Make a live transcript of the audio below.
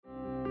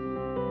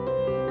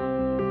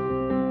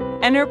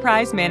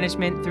Enterprise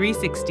Management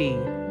 360,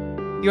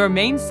 your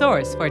main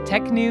source for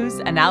tech news,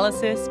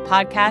 analysis,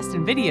 podcasts,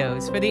 and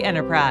videos for the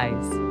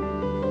enterprise.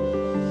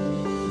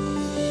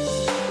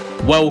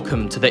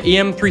 Welcome to the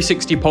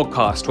EM360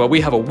 podcast, where we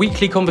have a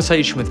weekly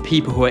conversation with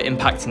people who are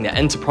impacting the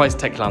enterprise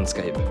tech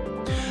landscape.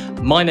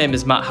 My name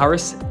is Matt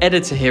Harris,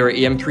 editor here at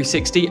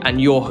EM360 and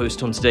your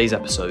host on today's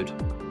episode.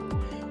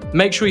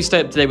 Make sure you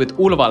stay up to date with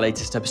all of our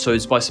latest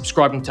episodes by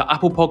subscribing to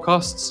Apple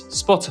Podcasts,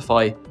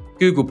 Spotify,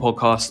 Google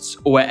Podcasts,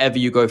 or wherever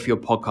you go for your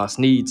podcast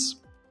needs.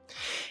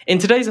 In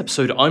today's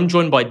episode, I'm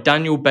joined by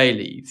Daniel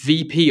Bailey,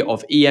 VP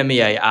of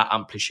EMEA at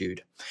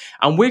Amplitude,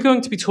 and we're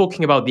going to be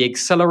talking about the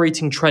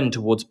accelerating trend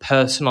towards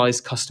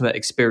personalized customer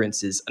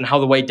experiences and how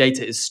the way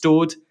data is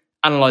stored,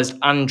 analyzed,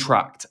 and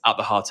tracked at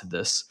the heart of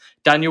this.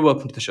 Daniel,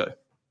 welcome to the show.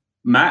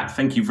 Matt,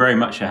 thank you very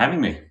much for having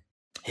me.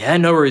 Yeah,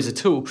 no worries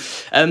at all.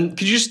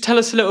 Could you just tell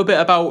us a little bit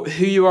about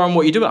who you are and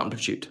what you do at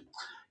Amplitude?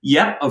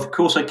 Yeah, of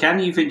course I can.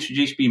 You've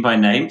introduced me by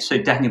name. So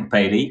Daniel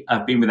Bailey,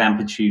 I've been with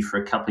Amplitude for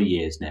a couple of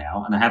years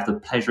now, and I have the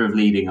pleasure of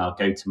leading our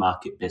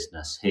go-to-market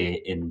business here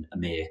in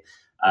EMEA.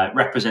 It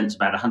represents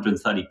about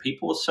 130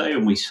 people or so,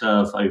 and we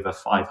serve over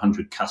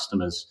 500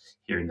 customers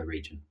here in the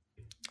region.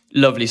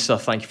 Lovely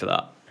stuff. Thank you for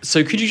that.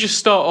 So could you just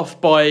start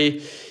off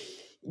by,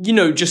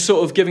 just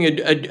sort of giving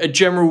a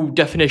general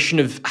definition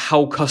of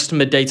how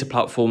customer data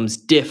platforms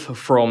differ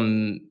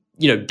from,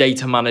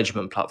 data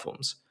management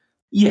platforms?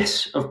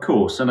 Yes, of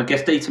course. And I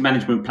guess data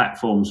management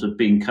platforms have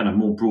been kind of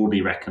more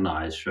broadly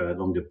recognized for a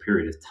longer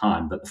period of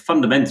time. But the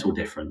fundamental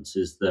difference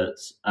is that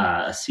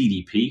a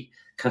CDP,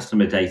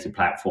 customer data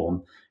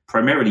platform,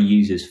 primarily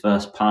uses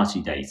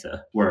first-party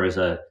data, whereas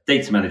a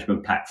data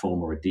management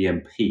platform or a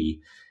DMP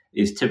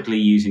is typically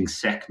using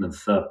second and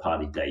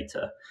third-party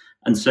data.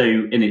 And so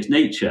in its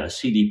nature,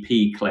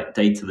 CDP collect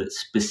data that's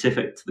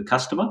specific to the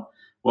customer,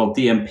 while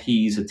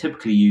DMPs are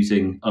typically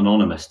using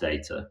anonymous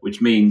data,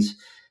 which means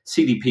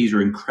CDPs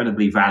are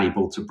incredibly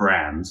valuable to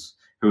brands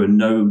who are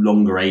no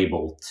longer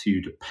able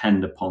to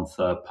depend upon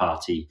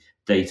third-party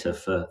data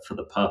for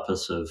the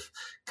purpose of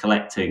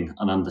collecting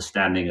an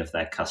understanding of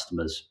their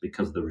customers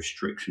because of the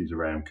restrictions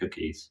around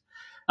cookies.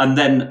 And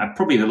then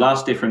probably the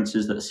last difference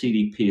is that a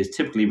CDP is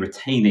typically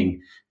retaining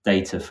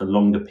data for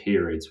longer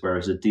periods,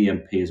 whereas a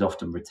DMP is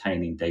often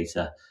retaining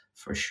data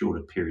for a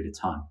shorter period of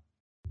time.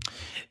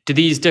 Do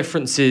these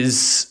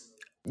differences,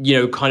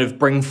 kind of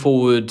bring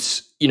forward,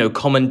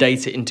 common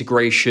data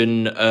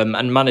integration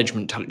and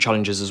management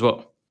challenges as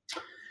well?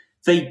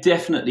 They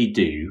definitely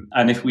do.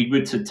 And if we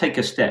were to take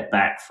a step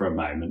back for a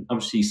moment,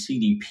 obviously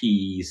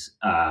CDPs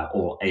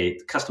or a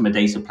customer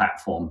data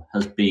platform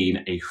has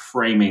been a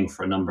framing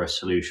for a number of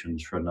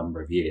solutions for a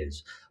number of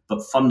years.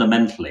 But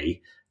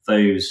fundamentally,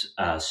 those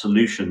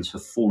solutions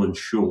have fallen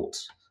short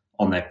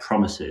on their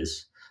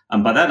promises.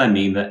 And by that, I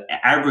mean that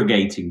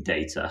aggregating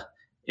data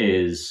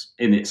is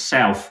in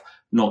itself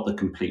not the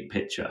complete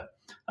picture.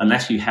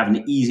 Unless you have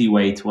an easy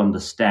way to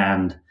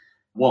understand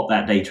what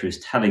that data is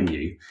telling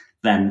you,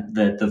 then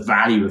the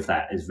value of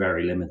that is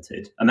very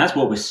limited. And that's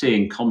what we're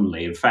seeing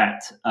commonly. In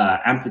fact,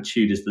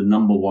 Amplitude is the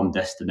number one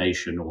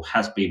destination, or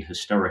has been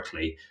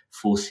historically,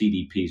 for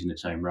CDPs in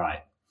its own right.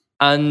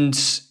 And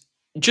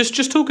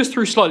just talk us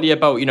through slightly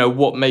about,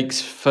 what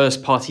makes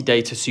first-party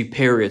data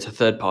superior to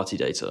third-party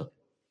data.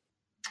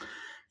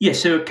 Yeah,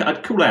 so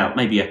I'd call out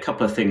maybe a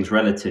couple of things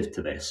relative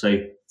to this. So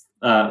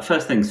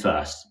first things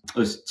first,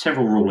 there's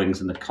several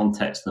rulings in the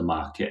context of the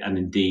market, and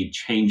indeed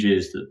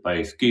changes that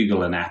both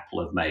Google and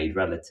Apple have made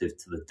relative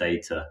to the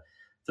data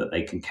that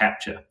they can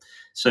capture.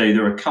 So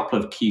there are a couple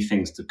of key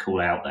things to call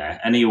out there.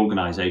 Any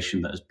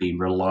organization that has been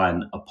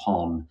reliant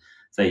upon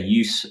their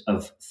use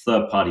of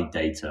third-party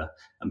data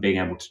and being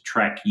able to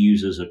track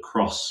users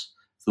across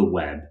the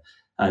web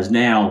has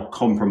now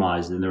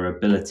compromised in their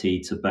ability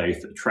to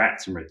both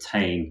attract and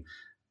retain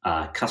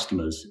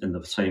customers in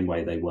the same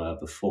way they were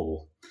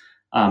before.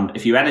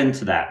 If you add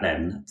into that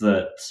then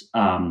that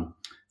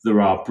there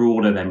are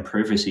broader than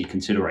privacy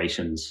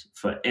considerations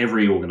for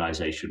every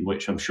organization,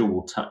 which I'm sure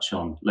we'll touch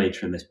on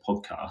later in this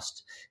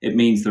podcast, it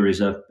means there is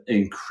an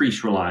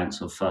increased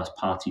reliance on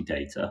first-party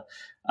data,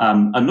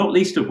 and not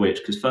least of which,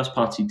 because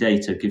first-party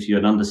data gives you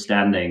an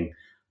understanding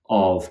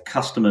of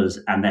customers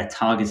and their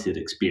targeted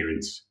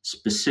experience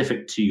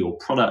specific to your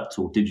product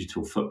or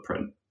digital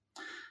footprint.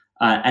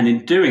 And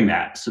in doing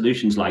that,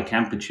 solutions like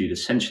Amplitude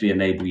essentially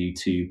enable you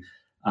to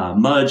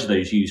merge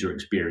those user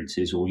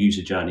experiences, or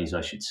user journeys,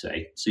 I should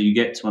say. So you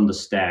get to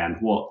understand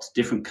what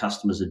different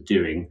customers are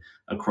doing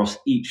across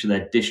each of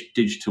their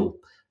digital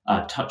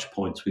touch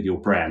points with your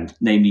brand.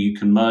 Namely, you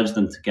can merge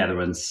them together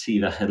and see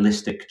the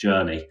holistic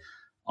journey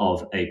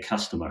of a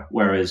customer,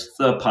 whereas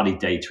third-party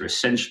data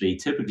essentially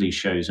typically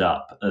shows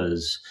up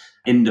as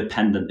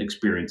independent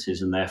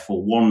experiences, and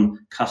therefore one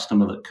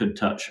customer that could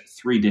touch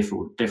three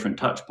different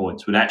touch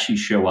points would actually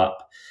show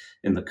up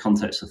in the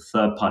context of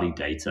third-party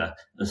data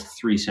as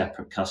three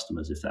separate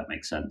customers, if that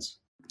makes sense.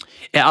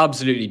 It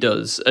absolutely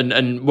does.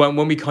 And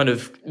when we kind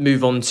of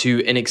move on to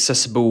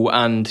inaccessible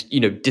and,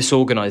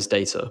 disorganized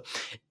data,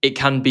 it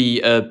can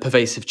be a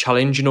pervasive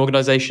challenge in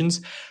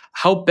organizations.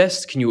 How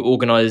best can you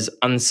organize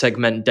and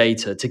segment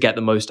data to get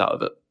the most out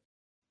of it?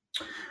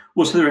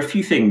 Well, so there are a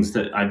few things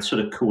that I'd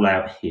sort of call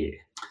out here.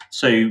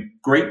 So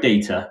great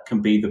data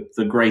can be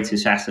the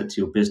greatest asset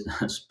to your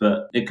business,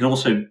 but it can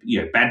also,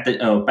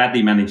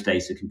 badly managed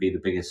data can be the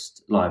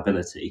biggest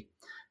liability.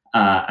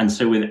 And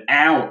so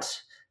without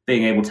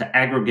being able to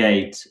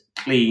aggregate,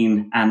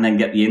 clean, and then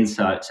get the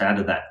insights out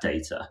of that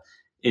data,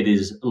 it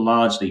is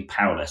largely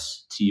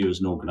powerless to you as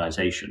an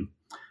organization.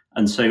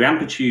 And so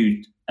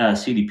Amplitude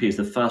CDP is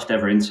the first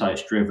ever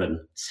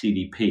insights-driven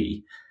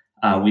CDP.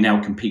 We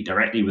now compete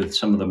directly with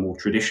some of the more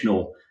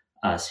traditional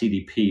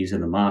CDPs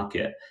in the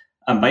market.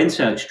 And by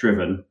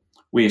insights-driven,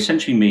 we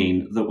essentially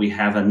mean that we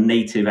have a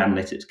native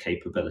analytics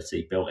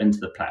capability built into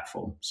the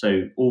platform.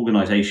 So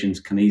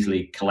organizations can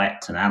easily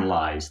collect and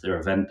analyze their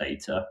event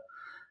data.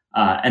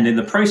 And in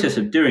the process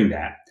of doing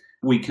that,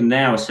 we can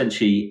now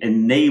essentially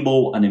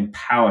enable and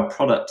empower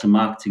product and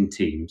marketing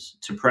teams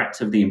to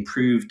proactively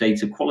improve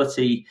data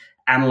quality,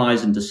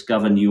 analyze and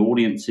discover new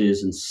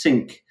audiences, and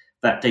sync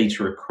that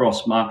data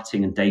across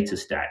marketing and data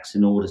stacks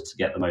in order to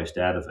get the most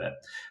out of it.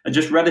 And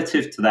just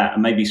relative to that,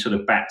 and maybe sort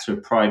of back to a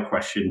prior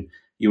question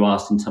you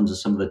asked in terms of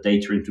some of the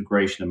data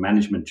integration and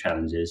management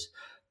challenges,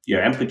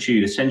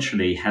 Amplitude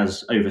essentially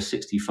has over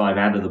 65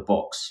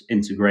 out-of-the-box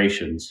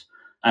integrations.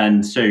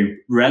 And so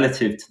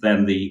relative to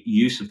then the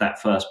use of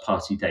that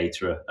first-party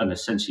data and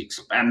essentially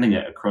expanding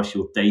it across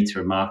your data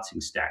and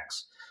marketing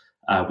stacks,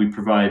 we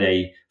provide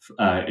a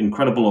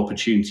incredible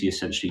opportunity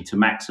essentially to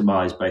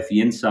maximize both the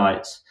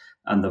insights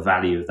and the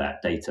value of that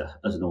data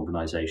as an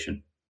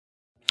organization.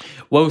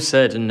 Well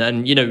said. And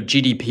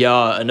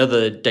GDPR and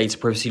other data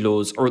privacy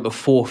laws are at the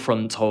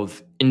forefront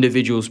of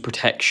individuals'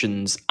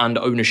 protections and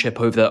ownership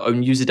over their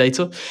own user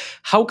data.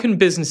 How can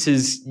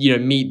businesses,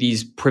 meet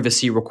these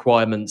privacy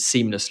requirements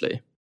seamlessly?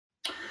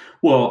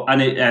 Well,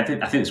 and I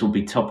think this will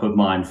be top of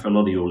mind for a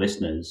lot of your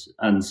listeners.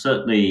 And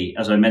certainly,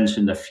 as I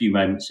mentioned a few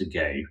moments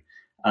ago,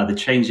 the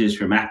changes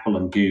from Apple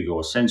and Google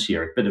essentially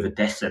are a bit of a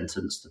death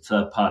sentence to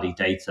third-party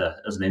data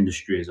as an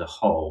industry as a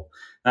whole.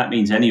 That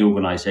means any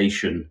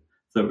organization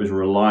that was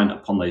reliant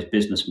upon those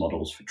business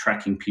models for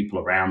tracking people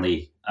around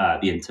the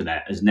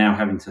internet is now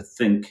having to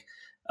think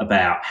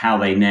about how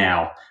they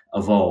now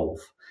evolve.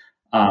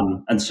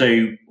 And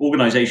so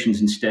organizations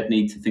instead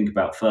need to think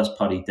about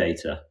first-party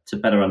data to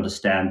better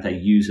understand their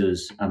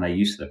users and their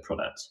use of their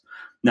products.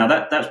 Now,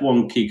 that's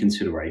one key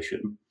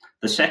consideration.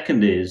 The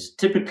second is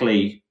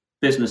typically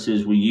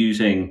businesses were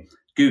using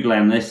Google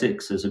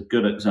Analytics as a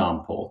good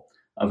example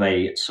of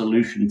a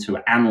solution to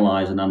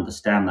analyze and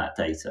understand that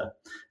data.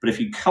 But if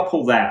you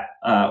couple that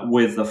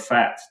with the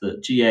fact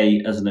that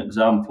GA, as an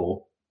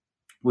example,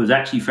 was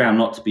actually found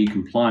not to be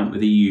compliant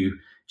with EU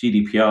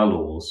GDPR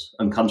laws,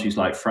 and countries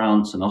like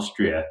France and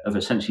Austria have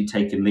essentially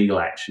taken legal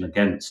action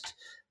against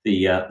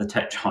the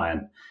tech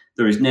giant,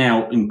 there is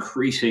now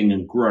increasing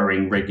and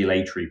growing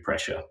regulatory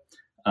pressure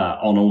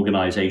on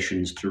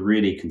organizations to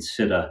really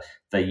consider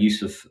their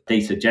use of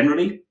data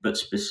generally, but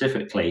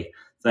specifically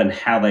then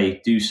how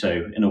they do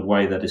so in a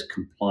way that is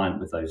compliant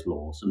with those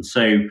laws. And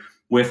so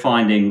we're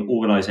finding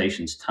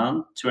organizations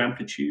turn to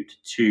Amplitude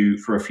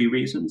for a few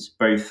reasons,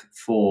 both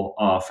for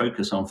our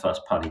focus on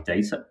first-party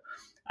data,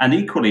 and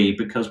equally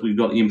because we've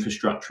got the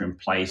infrastructure in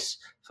place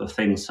for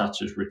things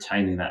such as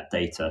retaining that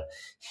data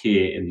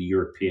here in the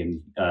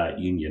European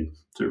Union.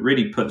 So it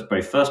really puts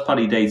both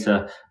first-party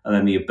data and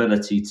then the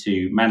ability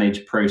to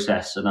manage,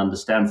 process, and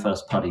understand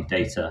first-party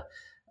data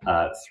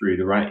through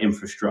the right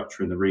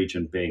infrastructure in the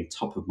region being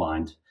top of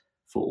mind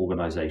for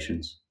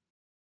organizations.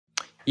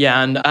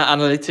 Yeah, and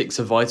analytics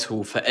are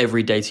vital for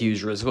every data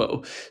user as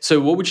well. So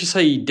what would you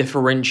say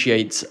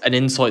differentiates an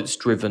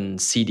insights-driven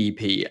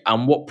CDP,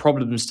 and what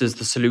problems does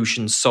the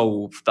solution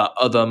solve that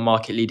other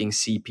market-leading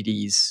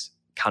CPDs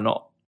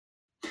cannot?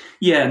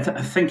 Yeah,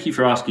 and thank you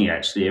for asking,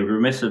 actually. It was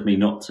remiss of me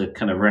not to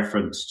kind of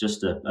reference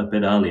just a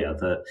bit earlier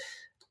that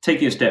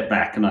taking a step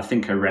back, and I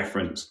think I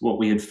referenced what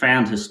we had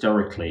found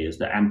historically is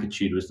that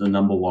Amplitude was the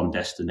number one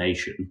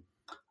destination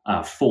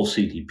for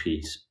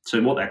CDPs.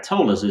 So what that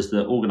told us is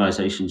that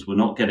organizations were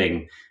not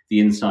getting the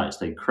insights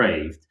they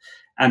craved.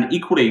 And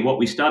equally, what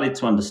we started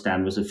to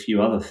understand was a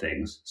few other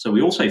things. So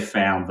we also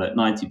found that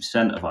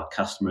 90% of our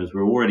customers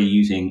were already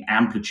using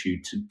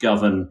Amplitude to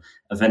govern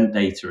event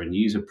data and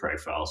user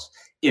profiles.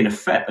 In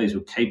effect, those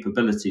were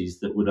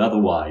capabilities that would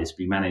otherwise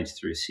be managed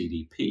through a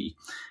CDP.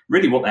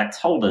 Really, what that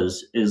told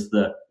us is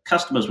that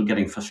customers were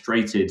getting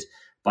frustrated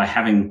by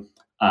having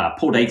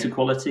poor data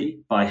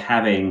quality, by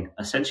having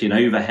essentially an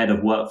overhead of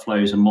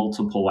workflows and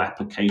multiple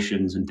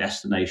applications and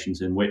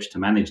destinations in which to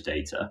manage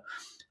data.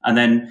 And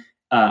then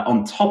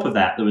on top of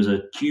that, there was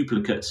a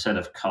duplicate set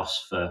of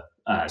costs for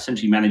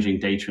essentially managing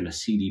data in a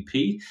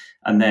CDP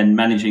and then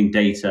managing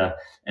data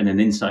in an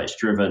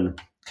insights-driven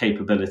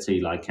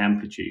capability like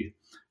Amplitude.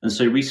 And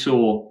so we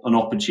saw an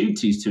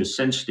opportunity to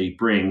essentially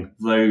bring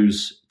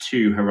those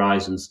two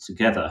horizons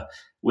together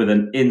with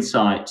an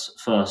insights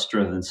first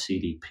driven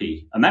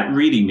CDP. And that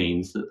really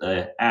means that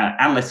the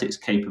analytics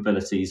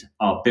capabilities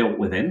are built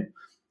within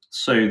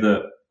so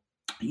that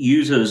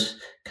users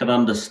can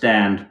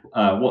understand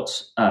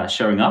what's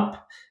showing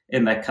up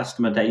in their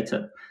customer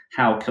data,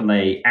 how can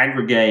they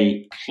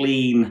aggregate,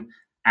 clean,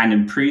 and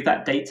improve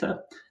that data,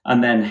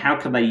 and then how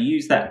can they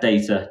use that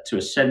data to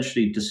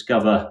essentially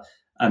discover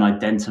and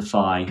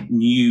identify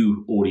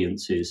new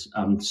audiences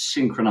and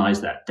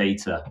synchronize that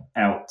data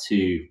out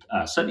to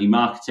certainly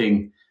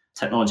marketing,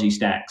 technology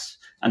stacks,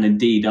 and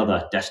indeed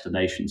other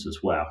destinations as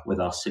well with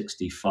our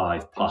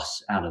 65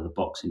 plus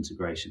out-of-the-box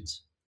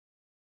integrations.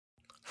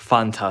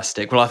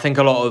 Fantastic. Well, I think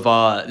a lot of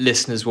our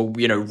listeners will,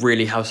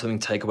 really have something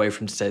to take away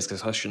from today's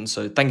discussion.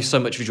 So thank you so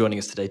much for joining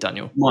us today,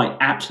 Daniel. My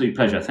absolute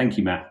pleasure. Thank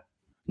you, Matt.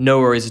 No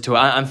worries at all.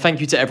 And thank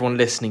you to everyone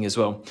listening as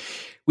well.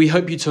 We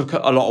hope you took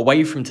a lot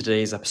away from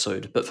today's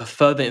episode, but for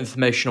further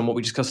information on what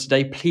we discussed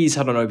today, please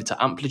head on over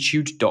to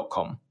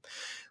amplitude.com.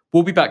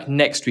 We'll be back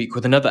next week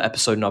with another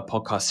episode in our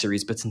podcast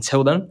series, but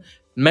until then,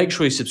 make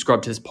sure you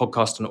subscribe to this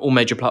podcast on all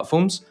major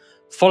platforms,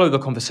 follow the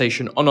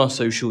conversation on our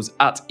socials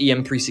at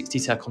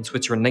EM360Tech on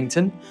Twitter and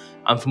LinkedIn,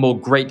 and for more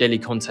great daily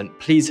content,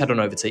 please head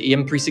on over to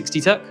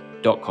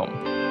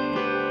em360tech.com.